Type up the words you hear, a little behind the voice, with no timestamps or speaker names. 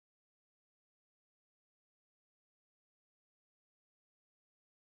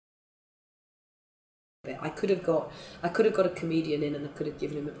bit. I could have got a comedian in and I could have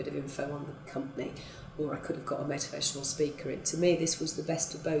given him a bit of info on the company, or I could have got a motivational speaker in. To me, this was the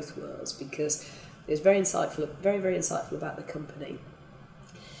best of both worlds because it was very insightful, very insightful about the company.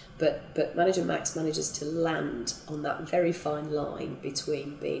 But Manager Max manages to land on that very fine line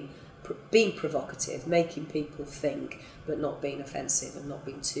between being provocative, making people think, but not being offensive and not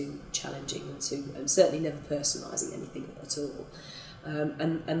being too challenging and certainly never personalising anything at all.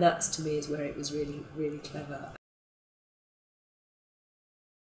 And that to me is where it was really, really clever.